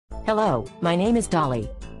Hello, my name is Dolly.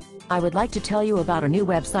 I would like to tell you about a new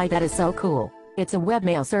website that is so cool. It's a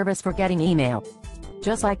webmail service for getting email.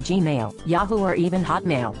 Just like Gmail, Yahoo or even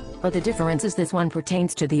Hotmail, but the difference is this one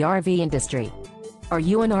pertains to the RV industry. Are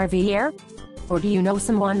you an RVer? Or do you know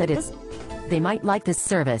someone that is? They might like this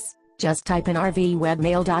service. Just type in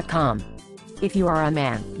rvwebmail.com. If you are a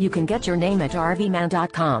man, you can get your name at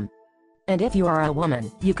rvman.com. And if you are a woman,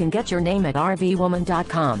 you can get your name at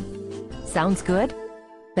rvwoman.com. Sounds good?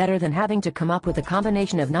 Better than having to come up with a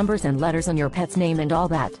combination of numbers and letters and your pet's name and all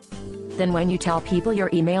that. Then when you tell people your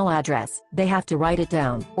email address, they have to write it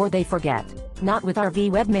down, or they forget. Not with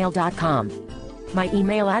rvwebmail.com. My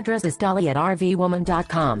email address is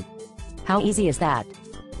dolly@rvwoman.com. How easy is that?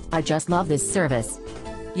 I just love this service.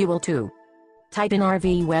 You will too. Type in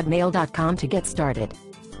rvwebmail.com to get started.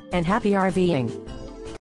 And happy RVing!